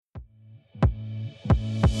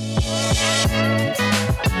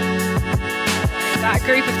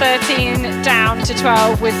group of 13 down to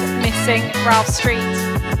 12 with missing Ralph Street.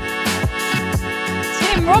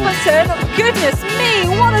 Tim Robertson, goodness me,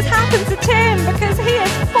 what has happened to Tim? Because he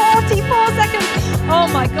is 44 seconds. Oh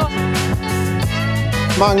my God.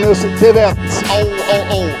 Magnus till 1.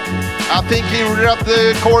 I think he read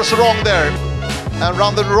the course wrong there and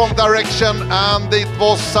ran the wrong direction, and it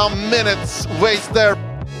was some minutes waste there.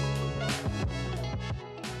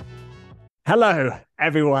 Hello,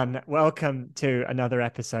 everyone. Welcome to another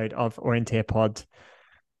episode of Orienteer Pod.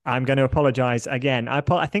 I'm going to apologise again. I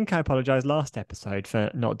think I apologised last episode for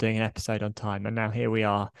not doing an episode on time, and now here we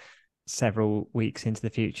are several weeks into the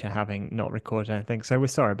future having not recorded anything. So we're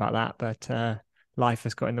sorry about that, but life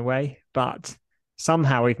has got in the way. But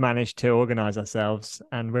somehow we've managed to organise ourselves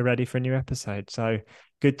and we're ready for a new episode. So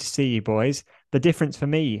good to see you, boys. The difference for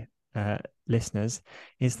me, listeners,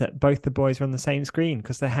 is that both the boys are on the same screen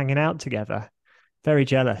because they're hanging out together. Very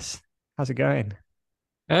jealous. How's it going?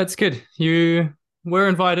 It's good. You were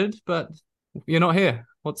invited, but you're not here.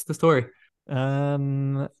 What's the story?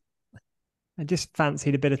 I just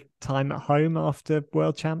fancied a bit of time at home after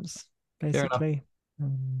World Champs, basically.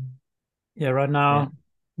 Right now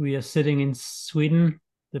we are sitting in Sweden,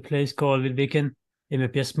 the place called Vildviken,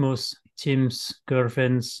 med Bjesmos, Tim's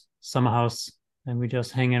girlfriend's summer house, and we're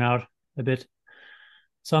just hanging out a bit.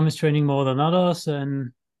 Some is training more than others,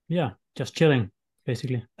 and just chilling,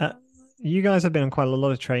 basically. You guys have been on quite a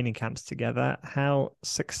lot of training camps together. How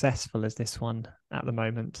successful is this one at the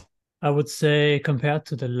moment? I would say compared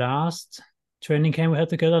to the last training camp we had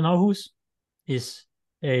together in Aarhus, is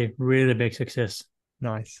a really big success.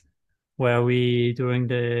 Nice. Where we, during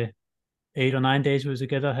the 8 or 9 days we were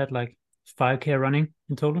together, had like 5K running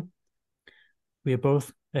in total. We are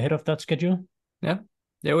both ahead of that schedule. Yeah,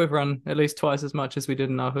 we've run at least twice as much as we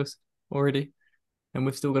did in Aarhus already, and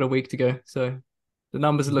we've still got a week to go. So the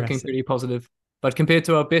numbers are looking pretty positive. But compared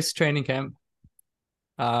to our best training camp,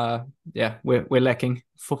 we're lacking,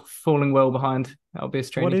 falling well behind our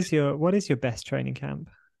best training. What is your best training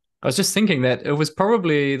camp? I was just thinking that it was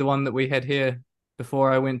probably the one that we had here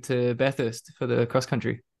before I went to Bathurst for the cross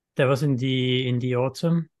country. That was in the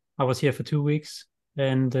autumn. I was here for 2 weeks,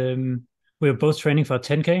 and we were both training for a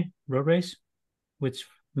 10K road race, which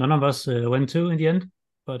none of us went to in the end,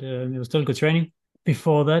 but it was still good training.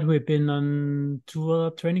 Before that, we've been on 2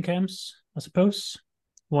 other training camps, I suppose.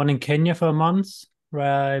 One in Kenya for a month,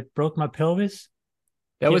 where I broke my pelvis.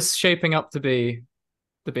 That was shaping up to be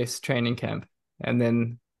the best training camp. And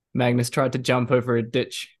then Magnus tried to jump over a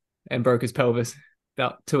ditch and broke his pelvis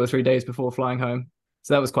about 2 or 3 days before flying home.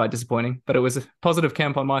 So that was quite disappointing, but it was a positive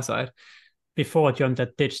camp on my side. Before I jumped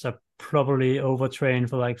that ditch, I probably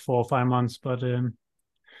overtrained for like 4 or 5 months, but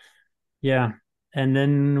And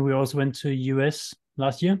then we also went to US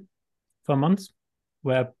last year for a month,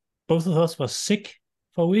 where both of us were sick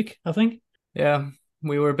for a week, I think. Yeah,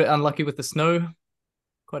 we were a bit unlucky with the snow.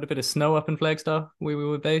 Quite a bit of snow up in Flagstaff where we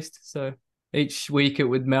were based. So each week it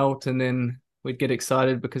would melt, and then we'd get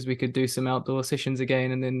excited because we could do some outdoor sessions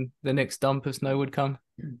again, and then the next dump of snow would come.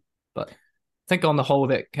 But I think on the whole,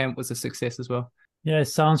 that camp was a success as well. Yeah, it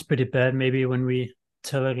sounds pretty bad maybe when we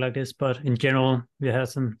tell it like this, but in general, we had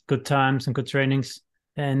some good times and good trainings.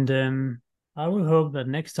 And I will hope that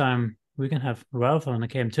next time we can have Ralph on the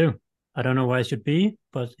camp too. I don't know why it should be,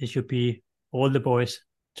 but it should be all the boys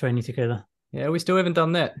training together. Yeah, we still haven't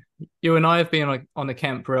done that. You and I have been on a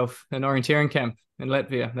camp, Ralph, an orienteering camp in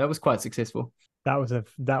Latvia. That was quite successful. That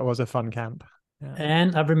was a fun camp. Yeah.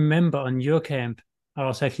 And I remember on your camp, I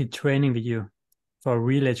was actually training with you for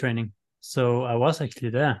relay training. So I was actually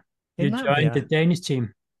there. You joined the Danish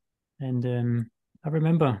team, and I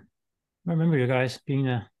remember you guys being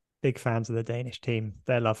there. Big fans of the Danish team.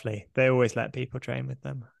 They're lovely. They always let people train with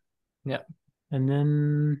them. Yeah. And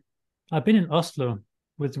then I've been in Oslo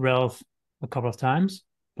with Ralph a couple of times,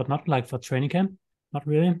 but not like for training camp. Not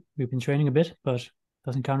really. We've been training a bit, but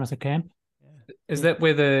doesn't count as a camp. Is that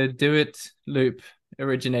where the do it loop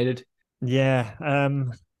originated? Yeah.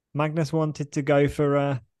 Magnus wanted to go for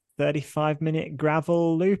a 35-minute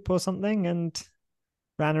gravel loop or something and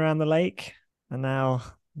ran around the lake, and now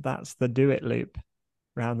that's the do it loop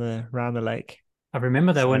round the lake. I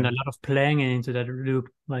remember there went a lot of planning into that loop.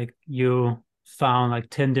 Like you found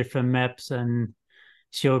like 10 different maps and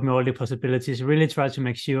showed me all the possibilities. Really tried to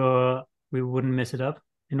make sure we wouldn't mess it up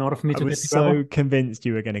in order for me to. I was so convinced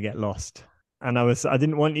you were going to get lost. And I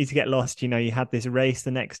didn't want you to get lost. You know, you had this race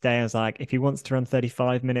the next day. I was like, if he wants to run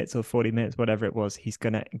 35 minutes or 40 minutes, whatever it was, he's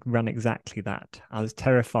going to run exactly that. I was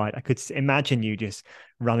terrified. I could imagine you just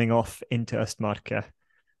running off into Östmarka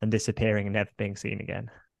and disappearing and never being seen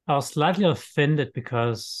again. I was slightly offended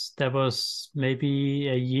because that was maybe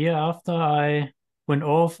a year after I went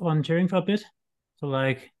off on cheering for a bit. So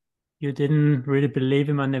like you didn't really believe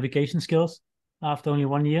in my navigation skills after only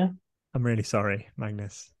 1 year. I'm really sorry,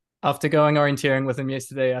 Magnus. After going orienteering with him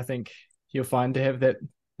yesterday, I think you're fine to have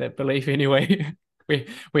that belief anyway.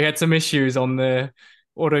 we had some issues on the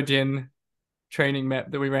autogen training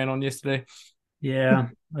map that we ran on yesterday. Yeah,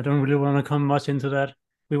 I don't really want to come much into that.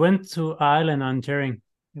 We went to Ireland on cheering.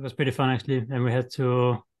 It was pretty fun actually, and we had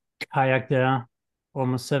to kayak there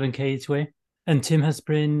almost 7K each way. And Tim has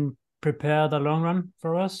been prepared a long run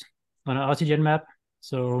for us on an autogen map.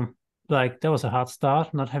 So like that was a hard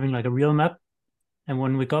start, not having like a real map. And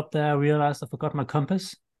when we got there, I realized I forgot my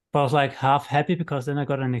compass. But I was like half happy because then I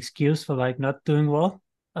got an excuse for like not doing well.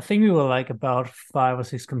 I think we were like about 5 or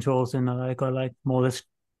 6 controls and I got like more or less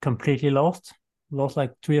completely lost. Lost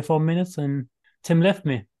like 3 or 4 minutes and Tim left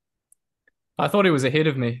me. I thought he was ahead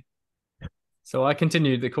of me. So I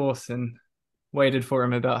continued the course and waited for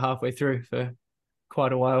him about halfway through for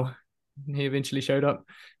quite a while. And he eventually showed up.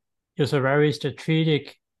 It was a very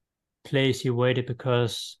strategic place you waited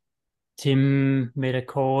because Tim made a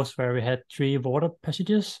course where we had 3 water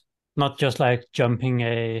passages, not just like jumping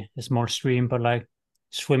a small stream, but like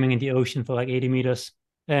swimming in the ocean for like 80 meters.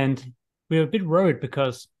 And we were a bit worried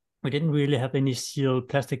because we didn't really have any sealed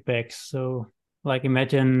plastic bags. So like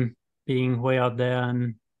imagine being way out there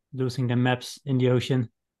and losing the maps in the ocean.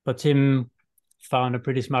 But Tim found a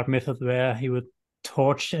pretty smart method where he would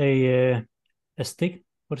torch a stick,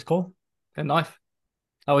 what it's called? A knife.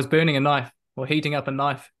 I was burning a knife or heating up a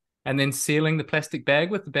knife and then sealing the plastic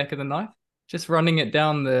bag with the back of the knife, just running it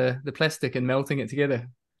down the plastic and melting it together.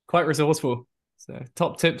 Quite resourceful. So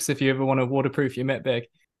top tips if you ever want to waterproof your map bag.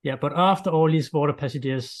 Yeah, but after all these water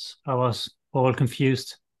passages, I was all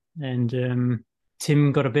confused. And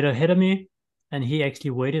Tim got a bit ahead of me and he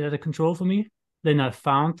actually waited at the control for me. Then I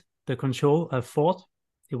found the control. I thought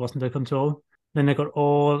it wasn't the control. Then I got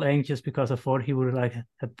all anxious because I thought he would like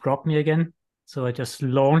have dropped me again. So I just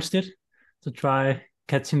launched it to try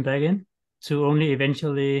catch him back in, to only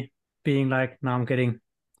eventually being like, now I'm getting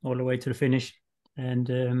all the way to the finish.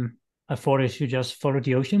 And I thought I should just follow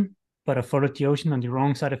the ocean, but I followed the ocean on the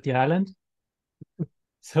wrong side of the island.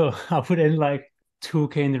 So I put in like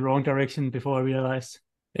 2K in the wrong direction before I realized.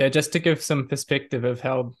 Yeah, just to give some perspective of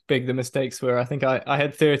how big the mistakes were, I think I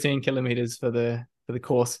had 13 kilometers for the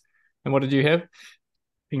course. And what did you have?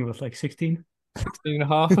 I think it was like 16. 16 and a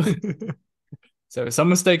half. So some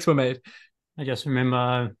mistakes were made. I just remember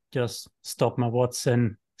I just stopped my watch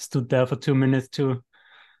and stood there for 2 minutes to,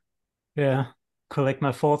 collect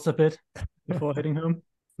my thoughts a bit before heading home.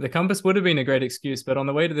 The compass would have been a great excuse, but on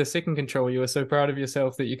the way to the second control, you were so proud of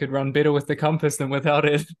yourself that you could run better with the compass than without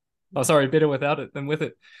it. Oh, sorry, better without it than with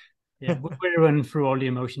it. Yeah, we went through all the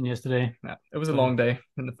emotion yesterday. Yeah, it was a long day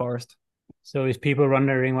in the forest. So if people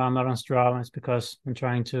wondering why I'm not on Strava, it's because I'm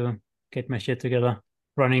trying to get my shit together,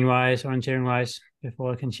 running wise, orienteering wise,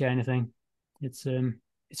 before I can share anything. It's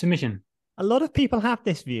a mission. A lot of people have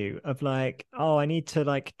this view of like, oh, I need to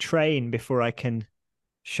like train before I can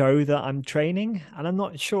show that I'm training, and I'm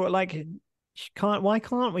not sure. Like, why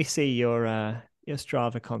can't we see your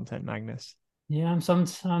Strava content, Magnus? Yeah, I'm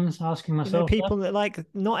sometimes asking myself. People that like,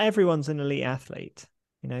 not everyone's an elite athlete.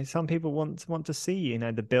 Some people want to see,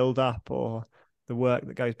 the build up or the work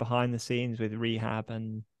that goes behind the scenes with rehab,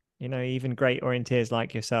 and even great orienteers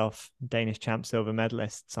like yourself, Danish champ silver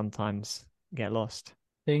medalist, sometimes get lost.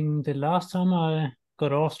 I think the last time I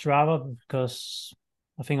got off Strava because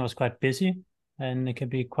I think I was quite busy and it can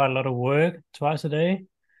be quite a lot of work twice a day,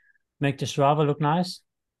 make the Strava look nice.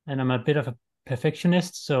 And I'm a bit of a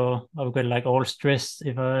perfectionist, so I would get like all stressed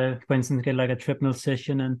if I, for instance, get like a treadmill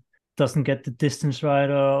session and doesn't get the distance right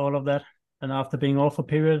or all of that. And after being off a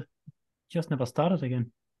period, just never started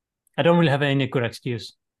again. I don't really have any good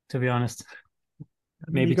excuse, to be honest.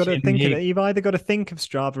 Maybe you've got to think of it. You've either got to think of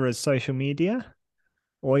Strava as social media,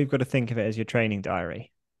 or you've got to think of it as your training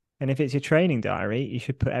diary. And if it's your training diary, you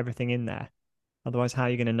should put everything in there. Otherwise, how are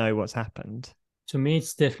you going to know what's happened? To me,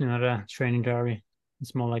 it's definitely not a training diary.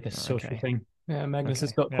 It's more like a social thing. Yeah, Magnus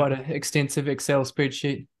has got quite an extensive Excel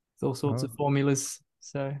spreadsheet with all sorts of formulas.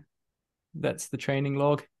 So that's the training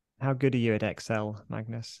log. How good are you at Excel,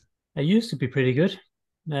 Magnus? I used to be pretty good.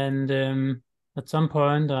 And at some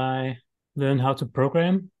point, I learned how to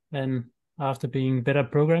program. And after being better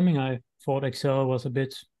at programming, I thought Excel was a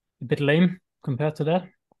bit lame compared to that.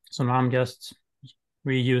 So now I'm just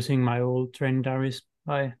reusing my old training diaries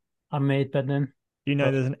I made back then.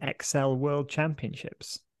 There's an Excel World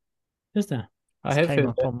Championships? Is there? I have came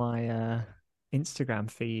up on my Instagram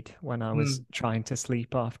feed when I was trying to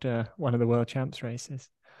sleep after one of the World Champs races.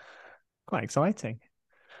 Quite exciting.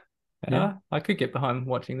 Yeah, I could get behind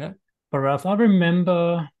watching that. But Ralph, I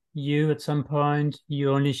remember you at some point,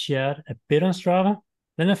 you only shared a bit on Strava.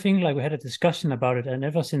 Then I think like we had a discussion about it, and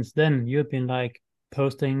ever since then, you've been like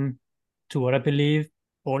posting to what I believe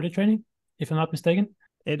all your training, if I'm not mistaken.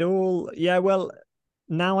 Well,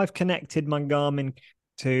 now I've connected my Garmin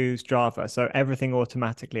to Strava, so everything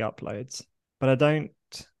automatically uploads. But I don't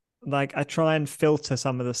I try and filter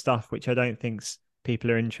some of the stuff which I don't think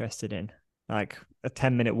people are interested in, like a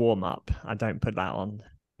 10-minute warm up. I don't put that on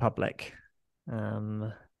public,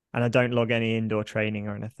 and I don't log any indoor training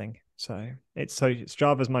or anything. So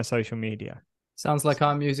Strava's my social media. Sounds like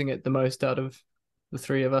I'm using it the most out of the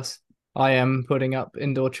three of us. I am putting up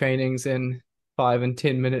indoor trainings in 5 and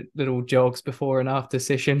 10-minute little jogs before and after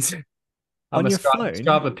sessions. I'm On your phone?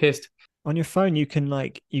 Strava pissed. On your phone, you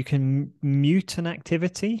can mute an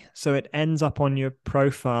activity, so it ends up on your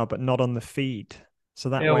profile but not on the feed. So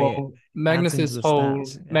that way, Magnus has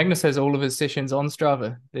all of his sessions on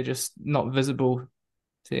Strava. They're just not visible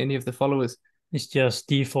to any of the followers. It's just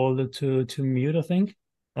defaulted to mute, I think.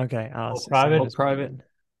 Okay, private.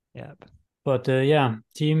 Yep. But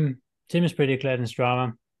team is pretty glad in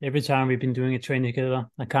Strava. Every time we've been doing a training together,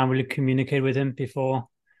 I can't really communicate with him before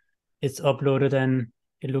it's uploaded and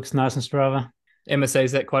it looks nice on Strava. Emma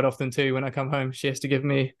says that quite often too. When I come home, she has to give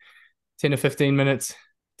me 10 or 15 minutes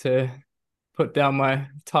to put down my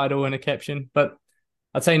title and a caption. But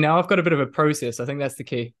I'd say now I've got a bit of a process. I think that's the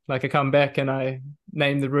key. Like I come back and I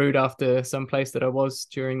name the route after some place that I was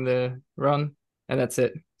during the run, and that's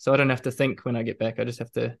it. So I don't have to think when I get back. I just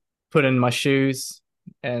have to put in my shoes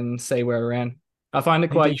and say where I ran. I find it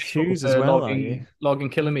quite useful shoes as well, logging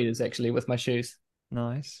kilometers actually with my shoes.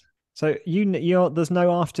 Nice. So there's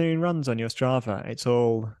no afternoon runs on your Strava. It's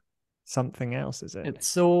all something else, is it?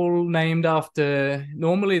 It's all named after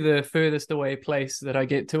normally the furthest away place that I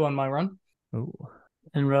get to on my run. Ooh.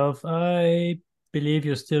 And Ralph, I believe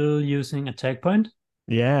you're still using a tag point.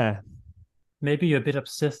 Yeah. Maybe you're a bit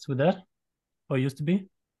obsessed with that, or used to be.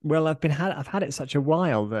 Well, I've had it such a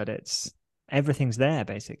while that everything's there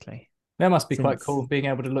basically. That must be quite cool, being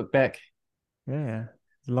able to look back. Yeah,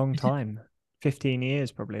 a long time. 15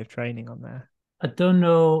 years probably of training on there. I don't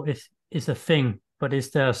know if it's a thing, but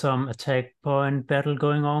is there some attack point battle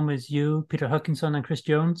going on with you, Peter Hutchinson and Chris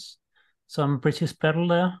Jones? Some British battle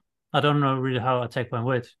there? I don't know really how attack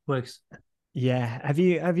point works. Yeah, have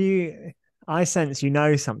you? I sense you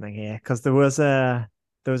know something here, because there was a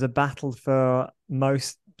battle for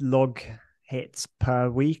most log hits per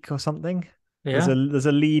week or something. Yeah. There's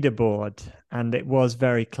a leaderboard, and it was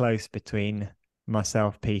very close between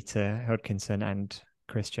myself, Peter Hudkinson, and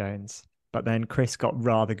Chris Jones. But then Chris got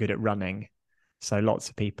rather good at running, so lots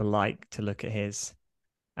of people like to look at his.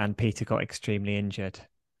 And Peter got extremely injured,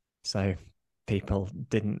 so people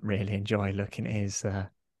didn't really enjoy looking at his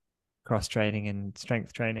cross training and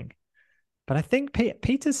strength training. But I think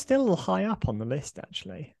Peter's still high up on the list,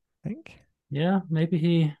 actually. I think. Yeah, maybe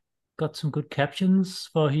he got some good captions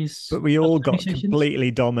for his. But we all got completely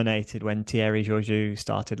dominated when Thierry Georgiou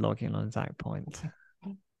started logging on that point.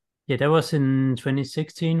 Yeah, that was in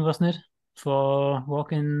 2016, wasn't it? For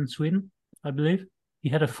Walk in Sweden, I believe. He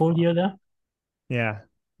had a full year there. Yeah.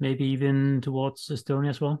 Maybe even towards Estonia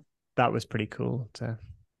as well. That was pretty cool to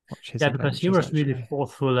watch his. Yeah, because he was really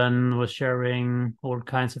thoughtful and was sharing all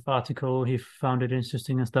kinds of articles. He found it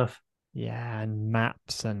interesting and stuff. Yeah, and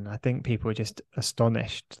maps, and I think people were just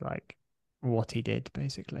astonished, like what he did,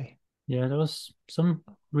 basically. Yeah, there was some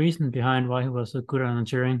reason behind why he was so good at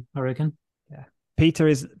Orienteering, I reckon. Yeah, Peter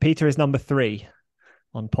is number 3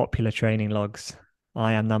 on popular training logs.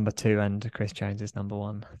 I am number 2, and Chris Jones is number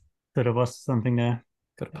 1. So there was something there.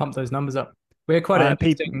 Got to pump those numbers up. We had quite an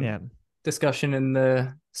interesting discussion in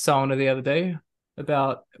the sauna the other day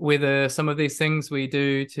about whether some of these things we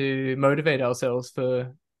do to motivate ourselves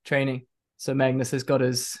for training. So Magnus has got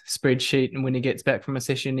his spreadsheet, and when he gets back from a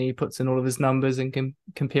session, he puts in all of his numbers and can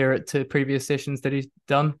compare it to previous sessions that he's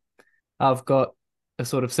done. I've got a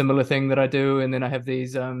sort of similar thing that I do, and then I have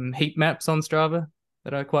these heat maps on Strava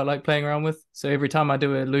that I quite like playing around with. So every time I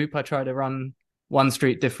do a loop, I try to run one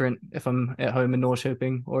street different if I'm at home in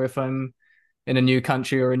Norrköping, or if I'm in a new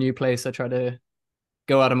country or a new place, I try to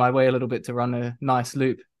go out of my way a little bit to run a nice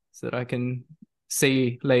loop so that I can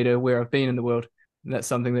see later where I've been in the world. And that's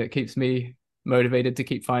something that keeps me motivated to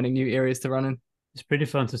keep finding new areas to run in. It's pretty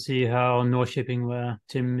fun to see how Norrköping, where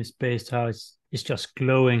Tim is based, how it's just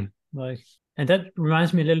glowing. And that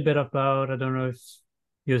reminds me a little bit about, I don't know if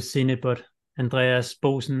you've seen it, but Andreas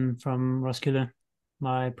Bosen from Roskilde,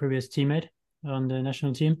 my previous teammate on the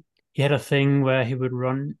national team, he had a thing where he would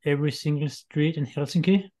run every single street in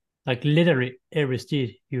Helsinki, like literally every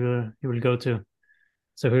street he will go to.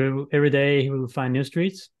 So every day he will find new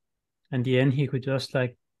streets, and the end he could just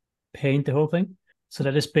like paint the whole thing. So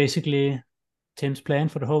that is basically Tim's plan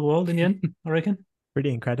for the whole world in the end, I reckon.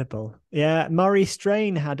 Pretty incredible. Yeah, Murray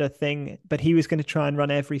Strain had a thing, but he was going to try and run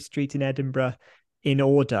every street in Edinburgh in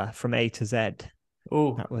order from A to Z.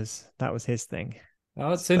 Oh, That was his thing.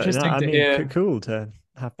 oh, it's But, interesting to hear. Cool to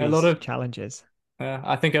have A these lot of challenges.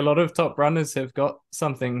 I think a lot of top runners have got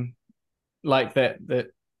something like that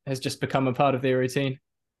has just become a part of their routine.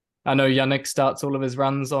 I know Yannick starts all of his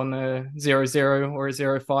runs on a 0-0 or a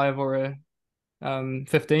 0-5 or a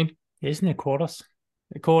 15. Isn't it quarters?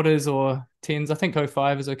 Quarters or tens. I think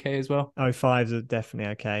 05 is okay as well. 05s are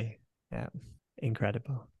definitely okay. Yeah,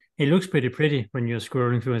 incredible. It looks pretty when you're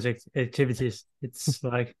scrolling through his activities. It's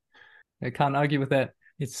like, I can't argue with that.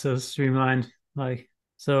 it's so streamlined. Like,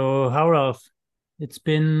 so how, Ralph? It's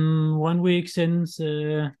been 1 week since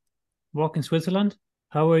walk in Switzerland.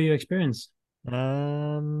 How were your experience?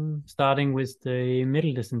 Starting with the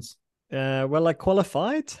middle distance. Well, I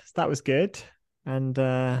qualified. So that was good. And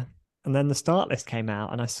then the start list came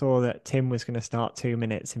out, and I saw that Tim was going to start 2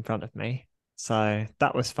 minutes in front of me. So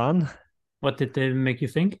that was fun. What did they make you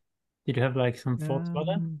think? Did you have like some thoughts about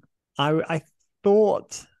that? I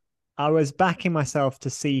thought I was backing myself to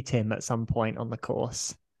see Tim at some point on the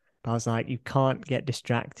course. But I was like, you can't get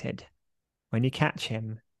distracted. When you catch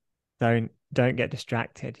him, don't get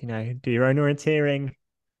distracted. You know, do your own orienteering.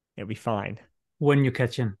 It'll be fine. When you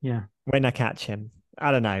catch him, yeah. When I catch him,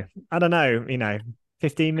 I don't know, you know,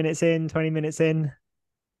 15 minutes in, 20 minutes in.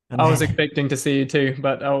 I was expecting to see you too,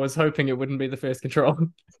 but I was hoping it wouldn't be the first control.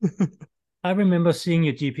 I remember seeing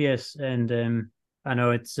your GPS, and I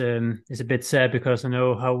know it's a bit sad because I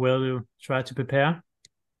know how well you try to prepare,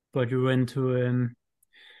 but you went to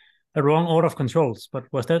a wrong order of controls. But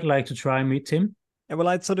was that like to try and meet Tim? Well,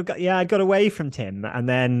 I got away from Tim, and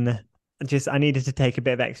then I needed to take a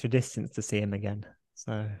bit of extra distance to see him again.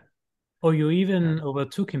 So, you even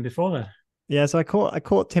overtook him before that? Yeah, so I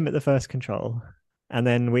caught Tim at the first control, and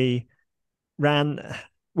then we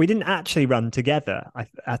didn't actually run together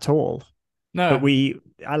at all. No,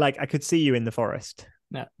 But I could see you in the forest.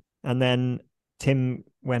 No. And then Tim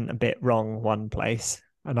went a bit wrong one place,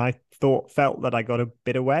 and I felt that I got a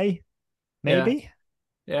bit away, maybe.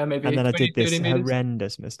 Yeah, maybe. And then I 20, did this 30 meters.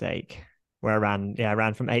 horrendous mistake where I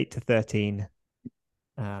ran from 8 to 13.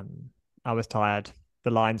 I was tired.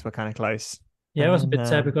 The lines were kind of close. Yeah, And I was a then, bit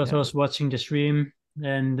sad because I was watching the stream,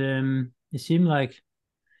 and it seemed like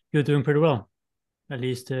you're doing pretty well, at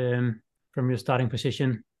least from your starting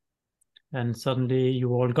position. And suddenly you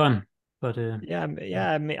were all gone. But I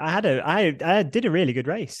mean, I did a really good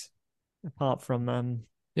race, apart from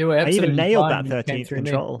You were I even absolutely nailed fine that when you came 13th through me.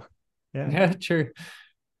 control. Yeah. Yeah, true.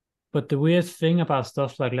 But the weird thing about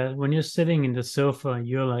stuff like that, when you're sitting in the sofa,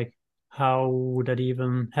 you're like, how would that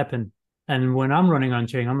even happen? And when I'm running on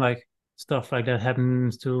chain, I'm like, stuff like that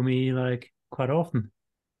happens to me like quite often,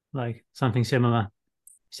 like something similar.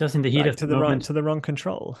 It's just in the heat Like of the moment. to the wrong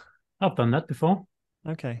control. I've done that before.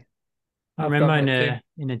 Okay. I I've remember done that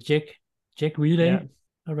in a Czech relay, Yeah.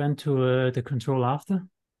 I ran to the control after.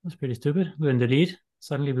 It was pretty stupid. We were in the lead.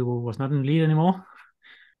 Suddenly we was not in the lead anymore.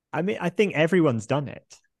 I mean, I think everyone's done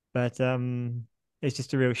it, but it's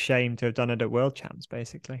just a real shame to have done it at World Champs,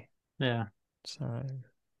 basically. Yeah. So,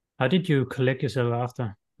 How did you collect yourself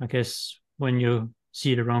after? I guess when you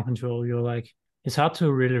see the wrong control, you're like, it's hard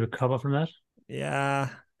to really recover from that. yeah,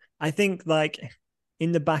 I think like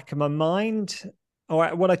in the back of my mind,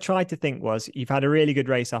 or what I tried to think was, you've had a really good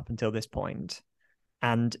race up until this point,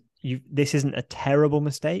 and this isn't a terrible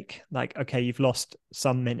mistake. Like, okay, you've lost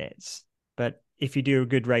some minutes, but if you do a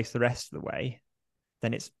good race the rest of the way,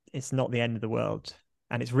 then it's not the end of the world,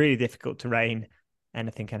 and it's really difficult to rein.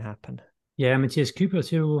 Anything can happen. Yeah, Matthias Cooper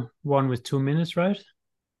too won with 2 minutes, right?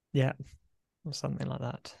 Yeah, or something like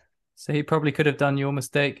that. So he probably could have done your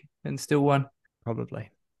mistake and still won. Probably.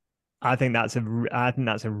 I think that's a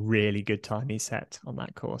really good time he set on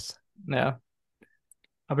that course. Yeah.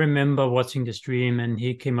 I remember watching the stream and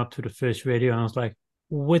he came up to the first radio and I was like,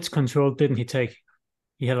 which control didn't he take?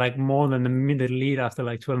 He had like more than a minute lead after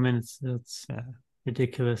like 12 minutes. That's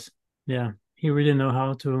ridiculous. Yeah, he really know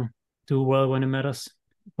how to do well when it matters.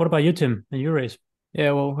 What about you, Tim, and your race?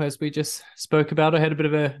 Yeah, well, as we just spoke about, I had a bit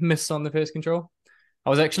of a miss on the first control. I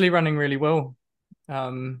was actually running really well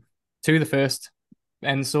to the first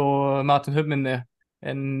and saw Martin Hoodman there,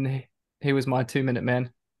 and he was my 2 minute man.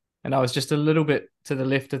 And I was just a little bit to the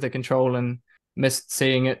left of the control and missed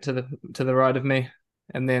seeing it to the right of me.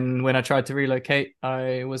 And then when I tried to relocate,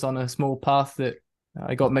 I was on a small path that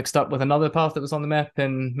I got mixed up with another path that was on the map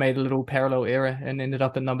and made a little parallel error and ended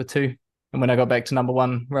up at number 2. And when I got back to number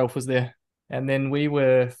 1, Ralph was there. And then we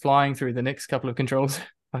were flying through the next couple of controls.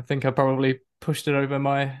 I think I probably pushed it over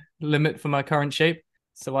my limit for my current shape.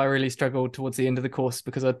 So I really struggled towards the end of the course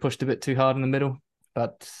because I'd pushed a bit too hard in the middle.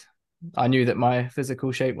 But I knew that my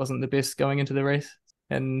physical shape wasn't the best going into the race.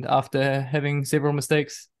 And after having several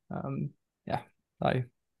mistakes, I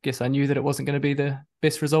guess I knew that it wasn't going to be the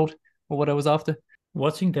best result or what I was after.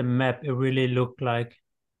 Watching the map, it really looked like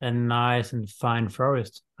a nice and fine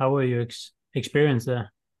forest. How were your experience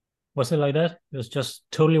there? Was it like that? It was just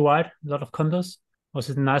totally wide, a lot of condos? Was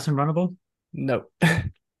it nice and runnable? No, at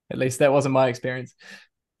least that wasn't my experience.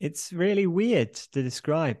 It's really weird to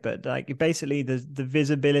describe, but like basically the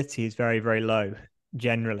visibility is very, very low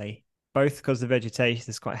generally, both because the vegetation,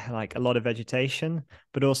 there's quite like a lot of vegetation,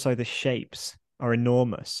 but also the shapes are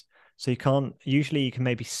enormous. So you can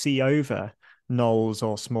maybe see over knolls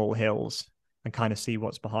or small hills and kind of see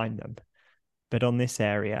what's behind them. But on this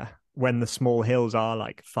area, when the small hills are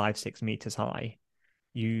like 5-6 meters high,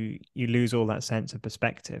 you lose all that sense of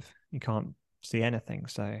perspective. You can't see anything.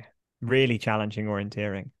 So really challenging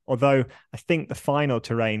orienteering. Although I think the final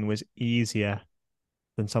terrain was easier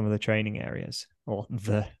than some of the training areas, or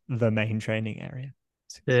the main training area.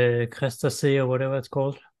 The Cresta or whatever it's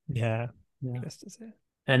called. Yeah. Cresta.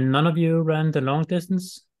 And none of you ran the long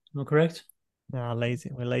distance, am I correct? No,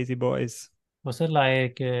 we're lazy boys. Was it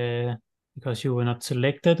like because you were not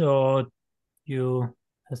selected, or you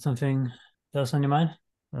had something else on your mind?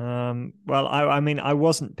 Well, I mean, I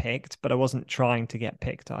wasn't picked, but I wasn't trying to get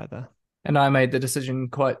picked either. And I made the decision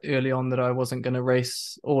quite early on that I wasn't going to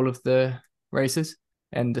race all of the races,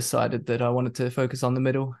 and decided that I wanted to focus on the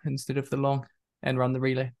middle instead of the long and run the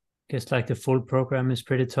relay. Guess like the full program is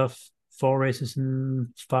pretty tough. 4 races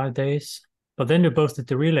in 5 days. But then you both did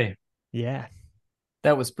the relay. Yeah.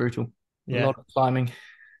 That was brutal. Yeah. A lot of climbing,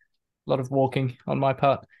 a lot of walking on my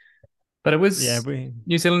part. But it was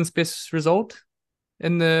New Zealand's best result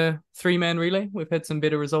in the 3-man relay. We've had some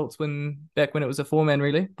better results back when it was a 4-man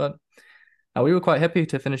relay, but we were quite happy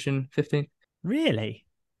to finish in 15th. Really?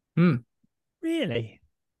 Really?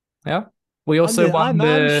 Yeah. We also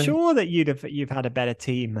I'm sure that you've had a better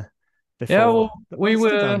team before. Yeah, well, we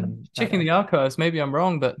were checking the archives. Maybe I'm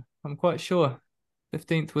wrong, but I'm quite sure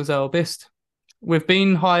 15th was our best. We've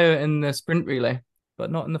been higher in the sprint relay,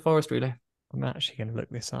 but not in the forest relay. I'm actually going to look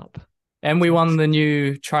this up. And we won the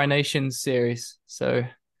new Tri-Nations series. So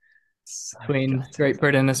between Great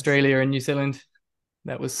Britain, Australia, and New Zealand,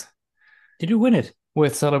 that was... Did you win it?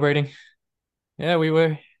 Worth celebrating. Yeah, we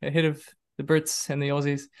were ahead of the Brits and the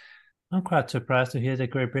Aussies. I'm quite surprised to hear that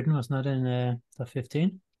Great Britain was not in the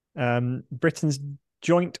 15. Britain's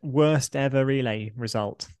joint worst ever relay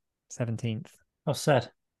result, 17th. How sad.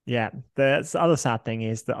 Yeah, the other sad thing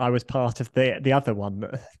is that I was part of the other one,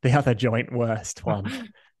 the other joint worst one.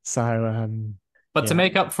 So, but to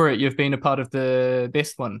make up for it, you've been a part of the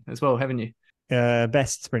best one as well, haven't you?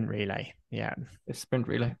 Best sprint relay. Yeah, best sprint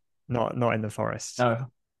relay. Not in the forest. No,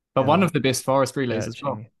 but one of the best forest relays as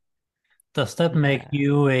well. Does that make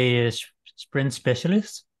you a sprint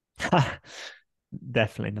specialist?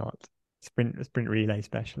 Definitely not. Sprint relay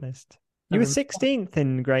specialist. You were 16th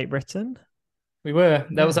in Great Britain. We were.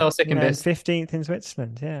 That was our second best. 15th in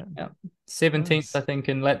Switzerland. Yeah. 17th, nice. I think,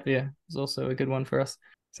 in Latvia was also a good one for us.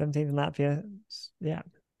 17th in Latvia. Yeah.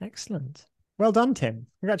 Excellent. Well done, Tim.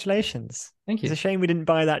 Congratulations. Thank you. It's a shame we didn't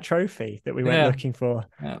buy that trophy that we went looking for.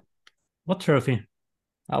 Yeah. What trophy?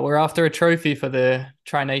 We're after a trophy for the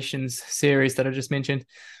Tri-Nations series that I just mentioned.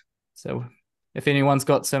 So if anyone's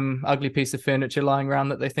got some ugly piece of furniture lying around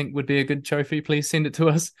that they think would be a good trophy, please send it to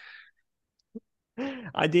us.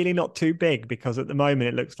 Ideally not too big, because at the moment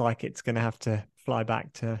it looks like it's going to have to fly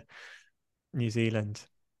back to New Zealand.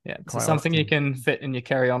 Yeah, so something you can fit in your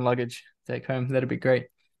carry-on luggage, take home. That'd be great.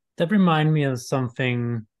 That reminds me of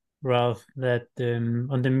something, Ralph, that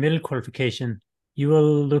on the middle qualification, you were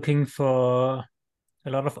looking for a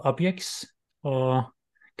lot of objects, or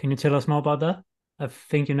can you tell us more about that? I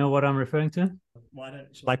think you know what I'm referring to.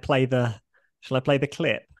 Shall I play the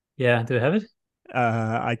clip? Yeah, do you have it?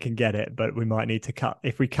 I can get it, but we might need to cut.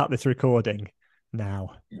 If we cut this recording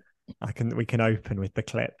now, we can open with the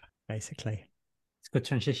clip, basically. It's a good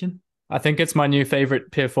transition. I think it's my new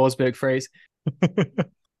favorite Per Forsberg phrase.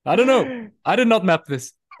 I don't know. I did not map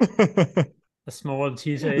this. A small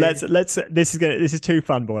teaser. Let's. This is too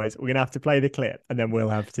fun, boys. We're gonna have to play the clip, and then we'll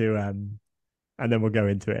have to, and then we'll go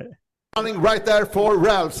into it. Running right there for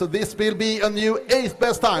Ralph. So this will be a new 8th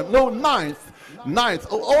best time. No, 9th.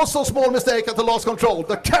 Also small mistake at the last control.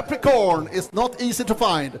 The Capricorn is not easy to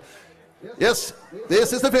find. Yes,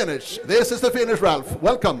 this is the finish. This is the finish, Ralph.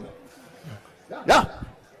 Welcome. Yeah.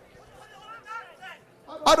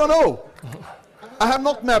 I don't know. I have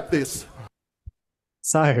not mapped this.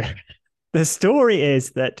 So, The story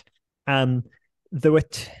is that there were.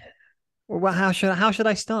 Well, how should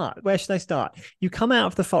I start? Where should I start? You come out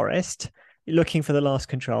of the forest, you're looking for the last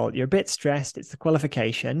control. You're a bit stressed. It's the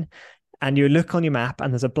qualification, and you look on your map,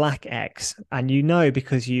 and there's a black X, and you know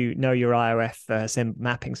because you know your IOF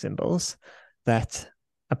mapping symbols that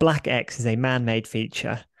a black X is a man-made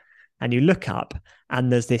feature. And you look up,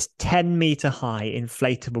 and there's this 10-meter high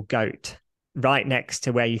inflatable goat right next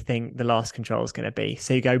to where you think the last control is going to be.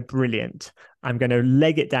 So you go, brilliant. I'm going to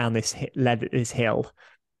leg it down this hill.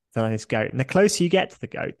 This goat. And the closer you get to the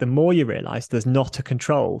goat, the more you realize there's not a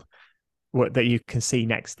control that you can see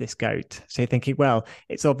next to this goat. So you're thinking, well,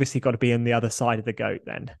 it's obviously got to be on the other side of the goat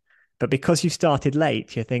then. But because you started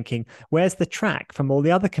late, you're thinking, where's the track from all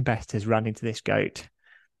the other competitors running to this goat?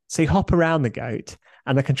 So you hop around the goat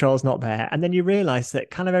and the control's not there. And then you realize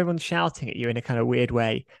that kind of everyone's shouting at you in a kind of weird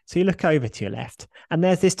way. So you look over to your left and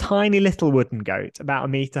there's this tiny little wooden goat about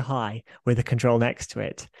 1 meter high with a control next to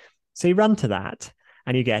it. So you run to that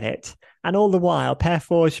and you get it. And all the while, Per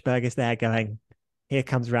Forsberg is there going, here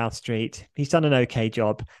comes Ralph Street. He's done an okay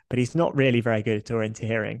job, but he's not really very good at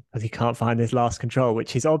orienteering because he can't find this last control,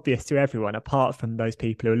 which is obvious to everyone apart from those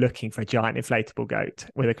people who are looking for a giant inflatable goat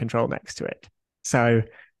with a control next to it. So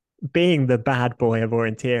being the bad boy of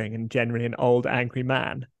orienteering and generally an old angry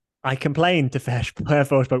man, I complained to Per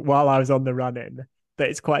Forsberg while I was on the run-in that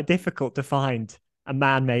it's quite difficult to find a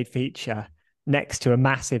man-made feature next to a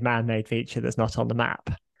massive man-made feature that's not on the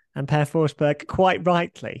map. And Per Forsberg quite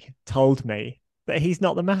rightly told me that he's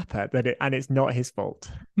not the mapper, and it's not his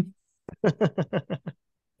fault. I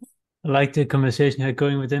like the conversation you had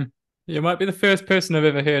going with him. You might be the first person I've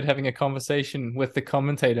ever heard having a conversation with the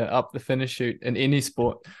commentator up the finish chute in any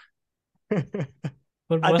sport.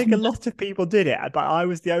 I think a lot of people did it, but I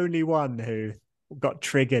was the only one who got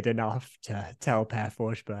triggered enough to tell Per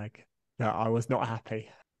Forsberg that I was not happy.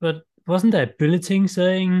 But wasn't there a bulletin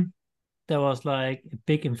saying there was like a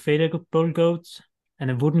big inflatable goat and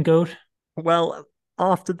a wooden goat? Well,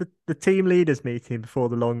 after the team leaders meeting before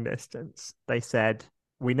the long distance, they said,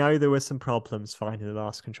 we know there were some problems finding the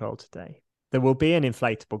last control today. There will be an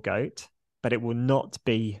inflatable goat, but it will not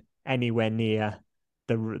be anywhere near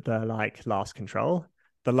the like last control.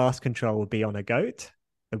 The last control will be on a goat,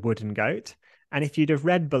 a wooden goat. And if you'd have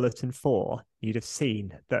read Bulletin 4, you'd have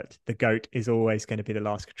seen that the goat is always going to be the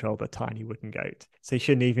last control, the tiny wooden goat. So you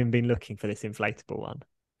shouldn't even been looking for this inflatable one.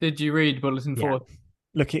 Did you read Bulletin 4?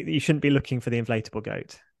 You shouldn't be looking for the inflatable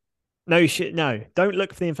goat. No, don't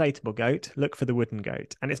look for the inflatable goat. Look for the wooden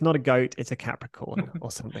goat. And it's not a goat, it's a Capricorn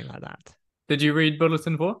or something like that. Did you read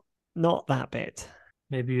Bulletin 4? Not that bit.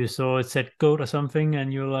 Maybe you saw it said goat or something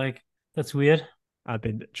and you're like, that's weird. I've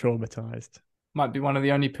been traumatized. Might be one of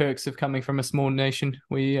the only perks of coming from a small nation.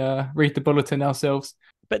 We read the bulletin ourselves.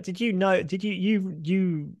 But did you know,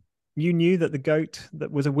 you knew that the goat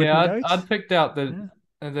that was a wooden goat? I'd picked out that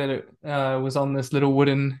it was on this little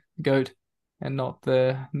wooden goat and not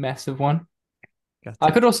the massive one.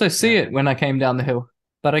 I could also see it when I came down the hill,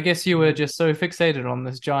 but I guess you were just so fixated on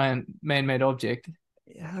this giant man-made object.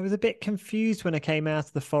 I was a bit confused when I came out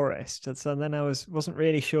of the forest, and so then I wasn't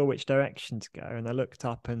really sure which direction to go, and I looked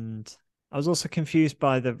up and I was also confused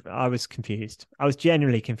I was confused. I was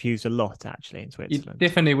generally confused a lot, actually, in Switzerland. You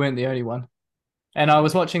definitely weren't the only one. And I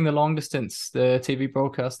was watching the long distance, the TV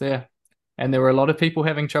broadcast there, and there were a lot of people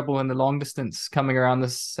having trouble in the long distance coming around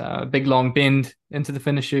this big long bend into the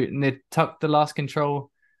finish chute, and they tucked the last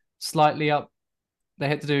control slightly up. They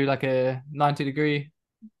had to do like a 90-degree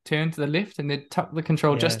turn to the left, and they tucked the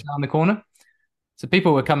control just around the corner. So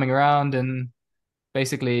people were coming around and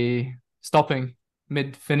basically stopping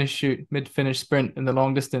mid-finish sprint in the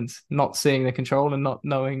long distance, not seeing the control and not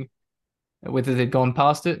knowing whether they'd gone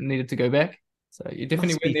past it and needed to go back. So you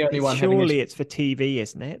definitely weren't the only one. Surely it's for TV,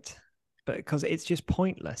 isn't it? But because it's just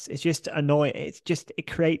pointless. It's just annoying. It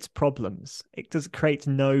creates problems. It creates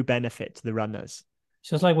no benefit to the runners.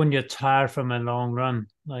 It's just like when you're tired from a long run,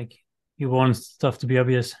 like you want stuff to be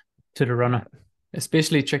obvious to the runner.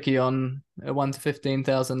 Especially tricky on a 1 to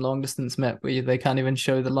 15,000 long distance map where they can't even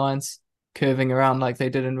show the lines curving around like they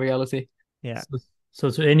did in reality. Yeah. So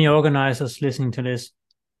to any organizers listening to this,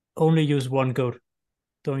 only use one goat.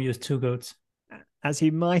 Don't use two goats. As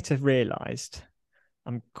you might have realized,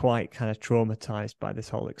 I'm quite kind of traumatized by this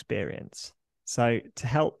whole experience. So to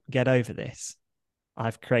help get over this,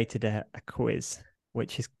 I've created a quiz,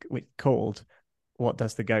 which is called What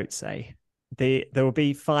Does the Goat Say? There will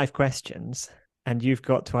be 5 questions, and you've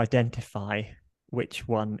got to identify which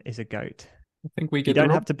one is a goat. I think we You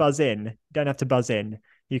don't have to buzz in. You don't have to buzz in.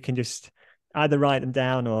 You can just either write them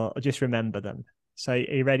down or just remember them. So are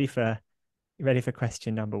you ready for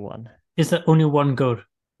question number 1? Is there only one goat?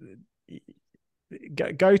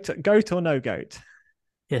 Goat or no goat?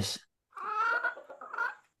 Yes.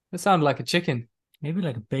 It sounded like a chicken. Maybe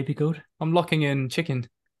like a baby goat. I'm locking in chicken.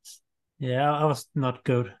 Yeah, I was not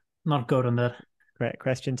goat. Not goat on that. Great.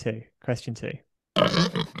 Question two.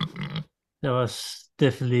 That was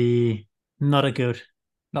definitely not a goat.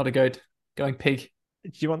 Not a goat. Going pig.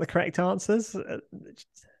 Do you want the correct answers?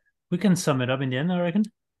 We can sum it up in the end, I reckon.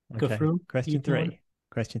 Go Okay. through. Question each one. three.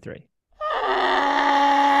 Question three.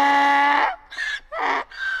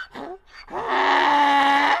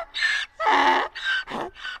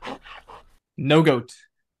 No goat.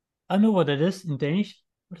 I know what it is in Danish.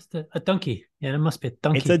 What is a donkey? Yeah, that must be a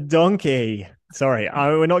donkey. It's a donkey. Sorry,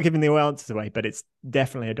 we're not giving the answers away, but it's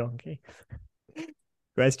definitely a donkey.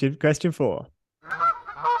 Question four.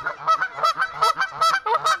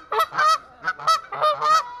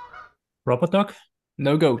 Rubber duck?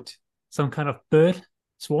 No goat. Some kind of bird?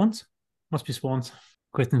 Swans? Must be swans.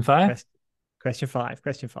 Question 5. Question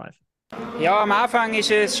five. Ja, am Anfang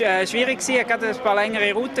ist es schwierig gewesen. Ich hatte ein paar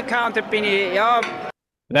längere Routen gehabt und dann bin ich, ja.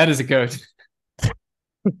 That is a goat.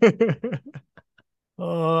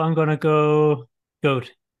 Oh, I'm gonna go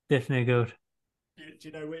goat. Definitely goat. Do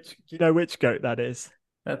you know which goat that is?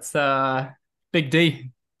 That's Big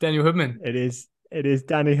D, Daniel Hoodman. It is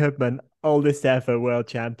Danny Hoodman, oldest ever world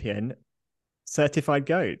champion, certified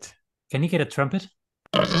goat. Can he get a trumpet?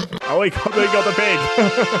 Oh, he got the pig.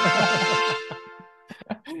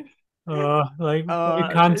 Oh, like you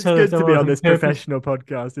can't it's tell. good if that to be was on this purpose. professional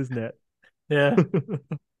podcast, isn't it? Yeah,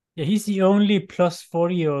 yeah. He's the only plus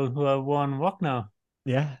 40-year-old who have won walk now.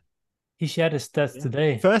 Yeah. He shared his stats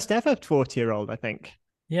today. First ever 40-year-old, I think.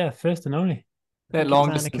 Yeah, first and only. That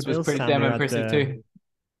long distance was pretty damn impressive too.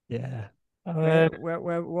 Yeah. Where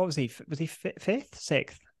What was he? Was he fifth?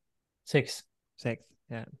 Sixth? 6. Sixth.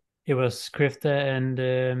 Yeah. It was Krifta and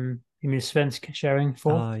Emil Svensk sharing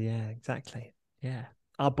 4. Oh yeah, exactly. Yeah.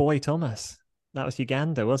 Our boy Thomas. That was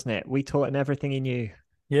Uganda, wasn't it? We taught him everything he knew.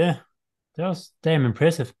 Yeah, that was damn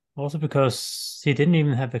impressive. Also because he didn't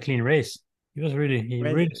even have a clean race. He was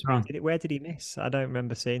really strong. Where did he miss? I don't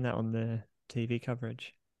remember seeing that on the TV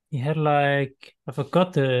coverage. He had like, I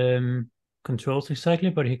forgot the controls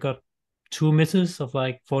exactly, but he got 2 misses of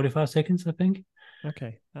like 45 seconds, I think.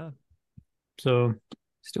 Okay. Oh, So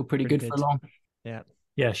Still pretty Pretty good for good. long.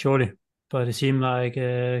 yeah, surely. But it seemed like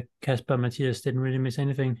Kasper Matthias didn't really miss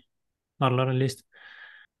anything. Not a lot at least.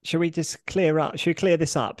 should we just clear up? Should we clear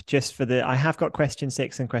this up just for I have got question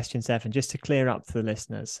 6 and question 7, just to clear up for the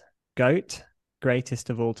listeners. GOAT, greatest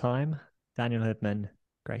of all time. Daniel Hoodman,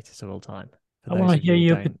 greatest of all time. For I those want to of you hear who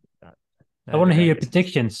your don't know I want to the hear your greatest.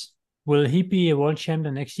 predictions. Will he be a world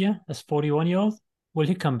champion next year as 41-year-old? Will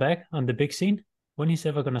he come back on the big scene? When he's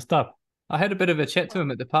ever gonna stop? I had a bit of a chat to him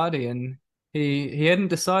at the party, and he hadn't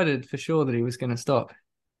decided for sure that he was going to stop.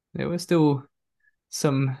 There were still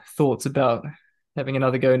some thoughts about having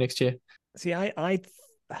another go next year. See, I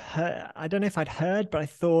don't know if I'd heard, but I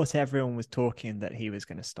thought everyone was talking that he was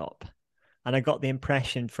going to stop. And I got the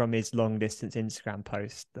impression from his long distance Instagram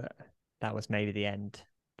post that that was maybe the end.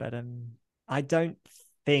 But I don't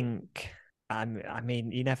think, I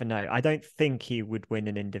mean, you never know. I don't think he would win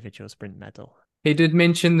an individual sprint medal. He did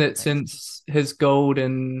mention that since his gold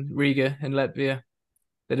in Riga in Latvia,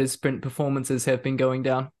 that his sprint performances have been going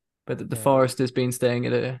down, but that the forest has been staying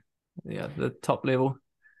at the top level.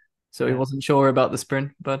 So he wasn't sure about the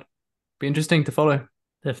sprint, but be interesting to follow.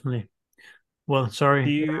 Definitely. Well, sorry.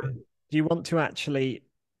 Do you want to actually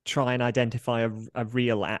try and identify a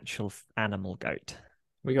real actual animal goat?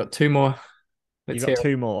 We got 2 more. You've got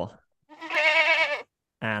 2 more.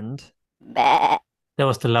 And That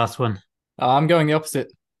was the last one. I'm going the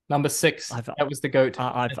opposite. Number 6. that was the goat.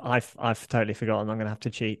 I've totally forgotten. I'm gonna have to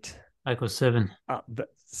cheat. I got 7. But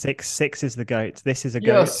six is the goat. This is a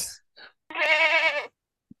goat. Yes.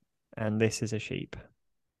 And this is a sheep.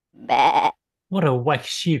 What a whack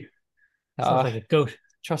sheep. Sounds like a goat.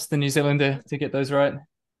 Trust the New Zealander to get those right.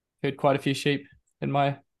 Heard quite a few sheep in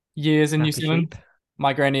my years in New Happy Zealand. sheep.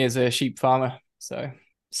 My granny is a sheep farmer, so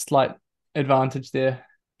slight advantage there.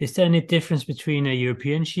 Is there any difference between a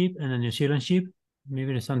European sheep and a New Zealand sheep?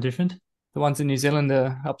 Maybe they sound different. The ones in New Zealand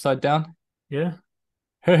are upside down. Yeah.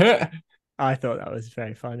 I thought that was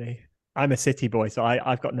very funny. I'm a city boy, so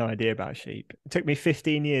I've got no idea about sheep. It took me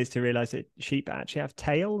 15 years to realize that sheep actually have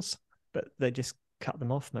tails, but they just cut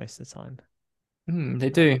them off most of the time. They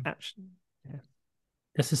do. Actually, yeah.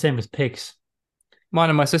 That's the same as pigs. Mine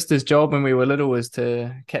and my sister's job when we were little was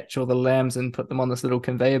to catch all the lambs and put them on this little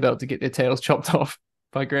conveyor belt to get their tails chopped off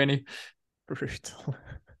by granny. Brutal.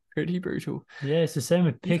 Pretty brutal. Yeah, it's the same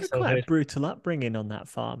with You've pigs. got quite a brutal upbringing on that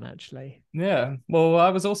farm, actually. Yeah. Well, I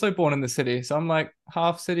was also born in the city, so I'm like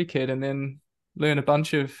half city kid and then learn a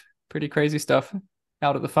bunch of pretty crazy stuff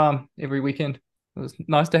out at the farm every weekend. It was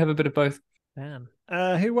nice to have a bit of both. Damn.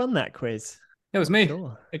 Who won that quiz? It was me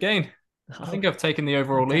Sure. again. I think I've taken the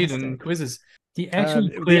overall lead in quizzes. The actual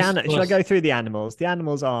quiz Should I go through the animals? The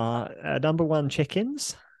animals are number 1,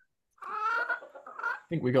 chickens. I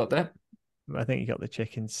think we got that. I think you got the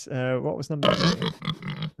chickens. What was number 2?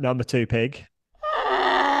 Number 2, pig.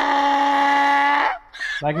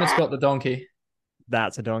 Magnus got the donkey.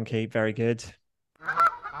 That's a donkey. Very good.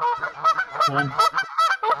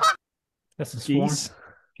 That's a swan. Geese.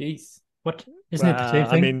 Geese. What? Isn't it the same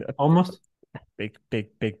thing? I mean, almost. Big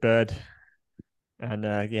bird. And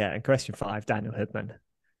and question 5, Daniel Hoodman,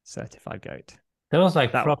 certified goat. That was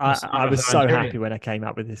like I was so happy when I came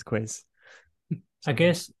up with this quiz. I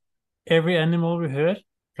guess every animal we heard,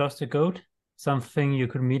 plus the goat, something you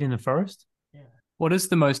could meet in the forest. Yeah. What is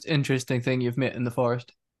the most interesting thing you've met in the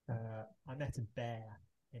forest? I met a bear.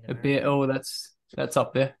 A bear. Oh, that's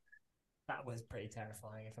up there. That was pretty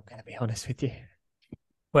terrifying, if I'm going to be honest with you.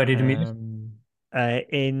 Where did you meet it?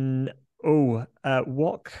 In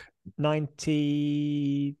WOC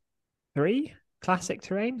 93, classic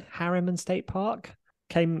terrain, Harriman State Park.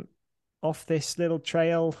 Came off this little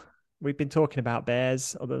trail. We've been talking about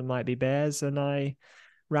bears, or there might be bears, and I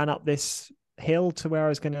ran up this hill to where I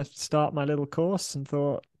was going to start my little course and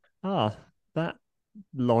thought, that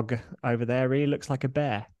log over there really looks like a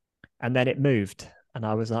bear. And then it moved, and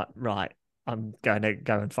I was like, right, I'm going to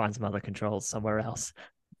go and find some other controls somewhere else.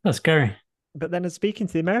 That's scary. But then speaking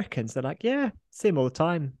to the Americans, they're like, yeah, see them all the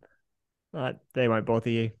time. They won't bother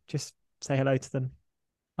you. Just say hello to them.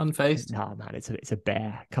 Unfazed. No, man, it's a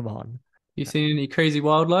bear. Come on. You seen any crazy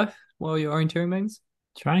wildlife while you're orienteering, mains?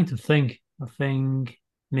 Trying to think. I think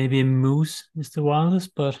maybe a moose is the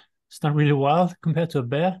wildest, but it's not really wild compared to a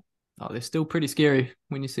bear. Oh, they're still pretty scary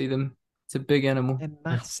when you see them. It's a big animal. They're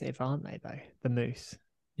massive, aren't they, though? The moose.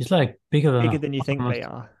 It's like bigger than you think they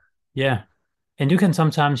are. Yeah. And you can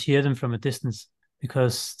sometimes hear them from a distance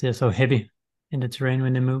because they're so heavy in the terrain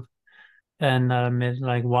when they move. And met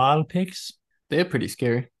like wild pigs. They're pretty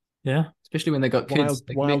scary. Yeah. Especially when they got kids.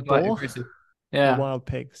 Wild boar? Yeah. Or wild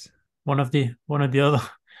pigs. One of the other.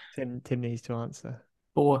 Tim needs to answer.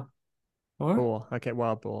 Boar. Boar. Okay,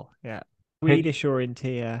 wild boar. Yeah. Swedish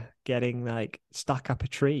orienteer getting like stuck up a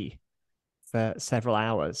tree for several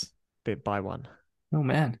hours, bit by one. Oh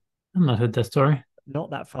man. I've not heard that story. Not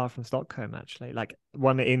that far from Stockholm, actually. Like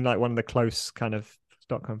one of the close kind of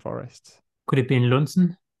Stockholm forests. Could it be in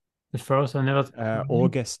Lundsen? The forest I never.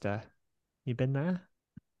 Augusta. You been there?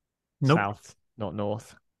 Nope. South, not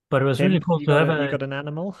north. But it was really cool to have. You got an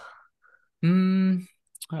animal?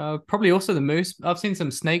 Probably also the moose. I've seen some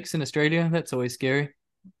snakes in Australia. That's always scary.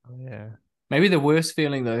 Oh, yeah. Maybe the worst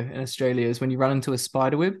feeling though in Australia is when you run into a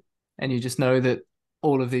spider web and you just know that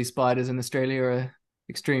all of these spiders in Australia are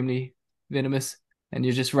extremely venomous and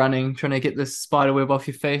you're just running, trying to get this spider web off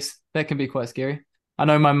your face. That can be quite scary. I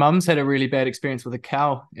know my mum's had a really bad experience with a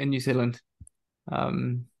cow in New Zealand.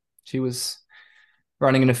 She was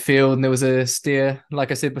running in a field and there was a steer.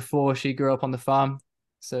 Like I said before, she grew up on the farm.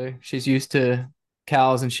 So she's used to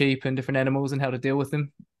cows and sheep and different animals and how to deal with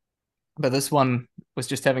them. But this one was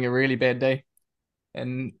just having a really bad day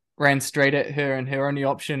and ran straight at her. And her only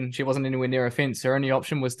option, she wasn't anywhere near a fence. Her only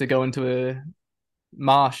option was to go into a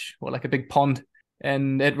marsh or like a big pond.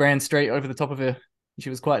 And it ran straight over the top of her. She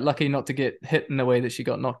was quite lucky not to get hit in the way that she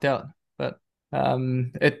got knocked out. But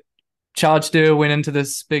it charged her, went into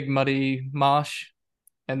this big muddy marsh,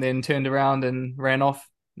 and then turned around and ran off.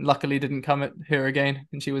 Luckily didn't come at her again,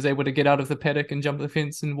 and she was able to get out of the paddock and jump the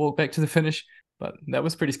fence and walk back to the finish. But that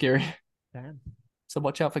was pretty scary. Damn. So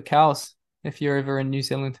watch out for cows if you're ever in New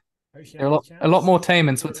Zealand. They're a lot more tame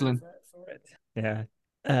in Switzerland. Yeah.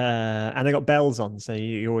 And they got bells on, so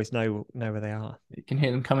you always know where they are. You can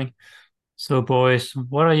hear them coming. So, boys,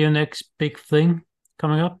 what are your next big thing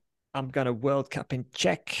coming up? I'm going to World Cup in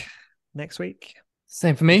Czech next week.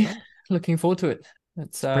 Same for me. Looking forward to it.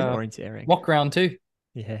 It's sprint orienteering. Walk round too.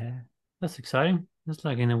 Yeah. That's exciting. That's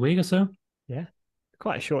like in a week or so. Yeah.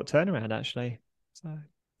 Quite a short turnaround, actually. So.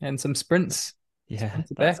 And some sprints. Yeah,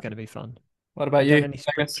 that's going to be fun. What about you? Any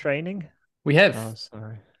sprint training? We have. Oh,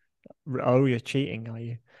 sorry. Oh, you're cheating, are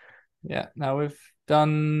you? Yeah. Now we've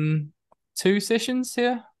done 2 sessions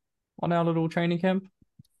here on our little training camp.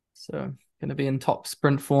 So going to be in top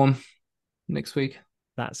sprint form next week.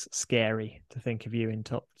 That's scary to think of you in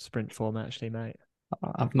top sprint form, actually, mate.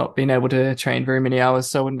 I've not been able to train very many hours,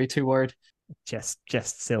 so I wouldn't be too worried. Just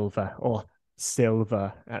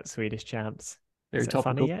silver at Swedish champs. Very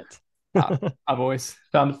topical. Funny yet? I've always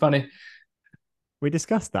found it funny. We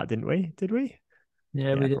discussed that, didn't we? Did we?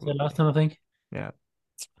 Yeah, we did that last time, I think. Yeah.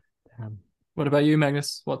 What about you,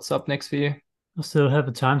 Magnus? What's up next for you? I still have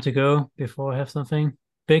a time to go before I have something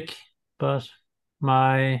big, but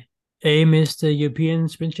my aim is the European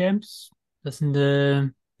Sprint Champs. That's in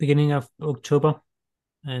the beginning of October,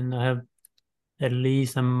 and I have at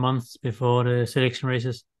least a month before the selection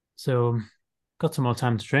races. So got some more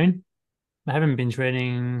time to train. I haven't been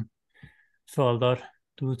training for a lot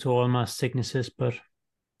due to all my sicknesses, but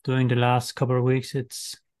during the last couple of weeks,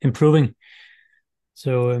 it's improving.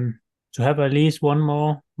 So to have at least one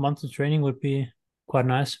more month of training would be quite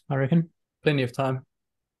nice, I reckon. Plenty of time.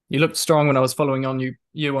 You looked strong when I was following on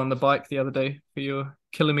you on the bike the other day for your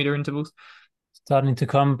kilometer intervals. Starting to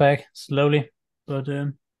come back slowly, but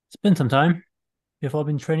it's been some time before I've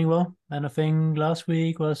been training well. And I think last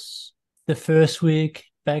week was the first week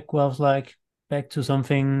back where I was like back to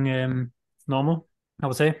something normal, I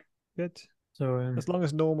would say. Good. So As long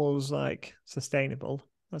as normal's like sustainable,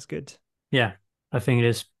 that's good. yeah, I think it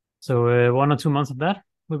is. So 1 or 2 months of that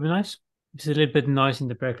would be nice. It's a little bit noise in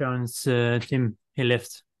the background. It's Tim. He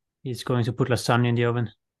left. He's going to put lasagna in the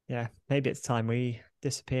oven. Yeah, maybe it's time we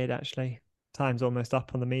disappeared. Actually, time's almost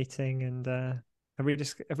up on the meeting, and have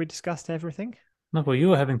we discussed everything? Not what you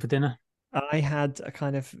were having for dinner. I had a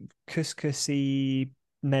kind of couscousy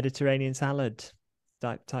Mediterranean salad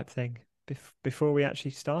type thing before we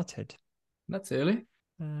actually started. That's early.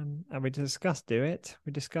 And we discussed Do It,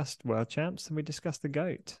 we discussed World Champs, and we discussed the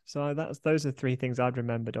GOAT. So those are 3 things I've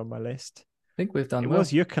remembered on my list. I think we've done It well.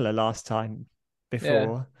 was Jukala last time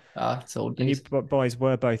before. It's old And you news. boys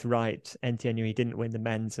were both right. NTNUE didn't win the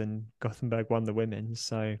men's and Gothenburg won the women's.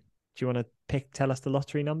 So do you want to tell us the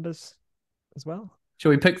lottery numbers as well?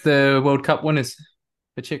 Shall we pick the World Cup winners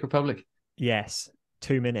for Czech Republic? Yes,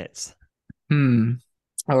 2 minutes. All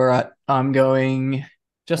right. I'm going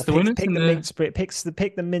just the winners. Pick the mixed sprint.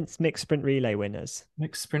 Pick the mixed sprint relay winners.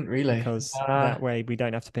 Mixed sprint relay. Because that way we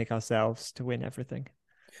don't have to pick ourselves to win everything.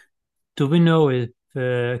 Do we know if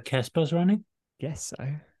Casper's running? Guess so.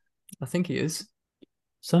 I think he is.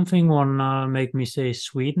 Something wanna make me say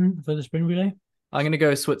Sweden for the sprint relay. I'm going to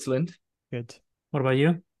go Switzerland. Good. What about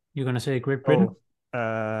you? You're gonna say Great Britain?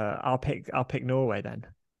 I'll pick Norway then.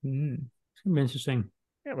 It's gonna be interesting.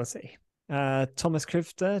 Yeah, we'll see. Thomas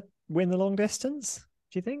Krifter win the long distance,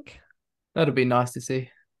 do you think? That'd be nice to see.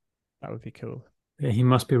 That would be cool. Yeah, he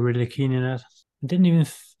must be really keen in that. Didn't even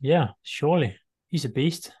surely. He's a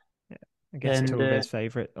beast. Yeah. I guess And, Torbe's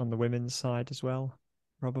favourite on the women's side as well,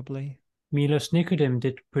 probably. Milos Nikodem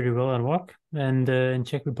did pretty well at WOC, and in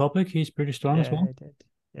Czech Republic he's pretty strong as well. He did.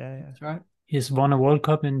 Yeah. That's right. He's won a World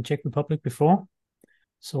Cup in Czech Republic before,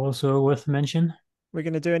 so also worth mention. We're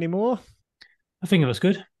going to do any more? I think it was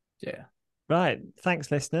good. Yeah. Right.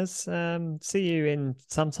 Thanks, listeners. See you in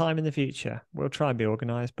some time in the future. We'll try and be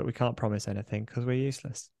organised, but we can't promise anything because we're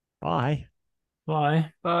useless. Bye.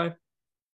 Bye. Bye.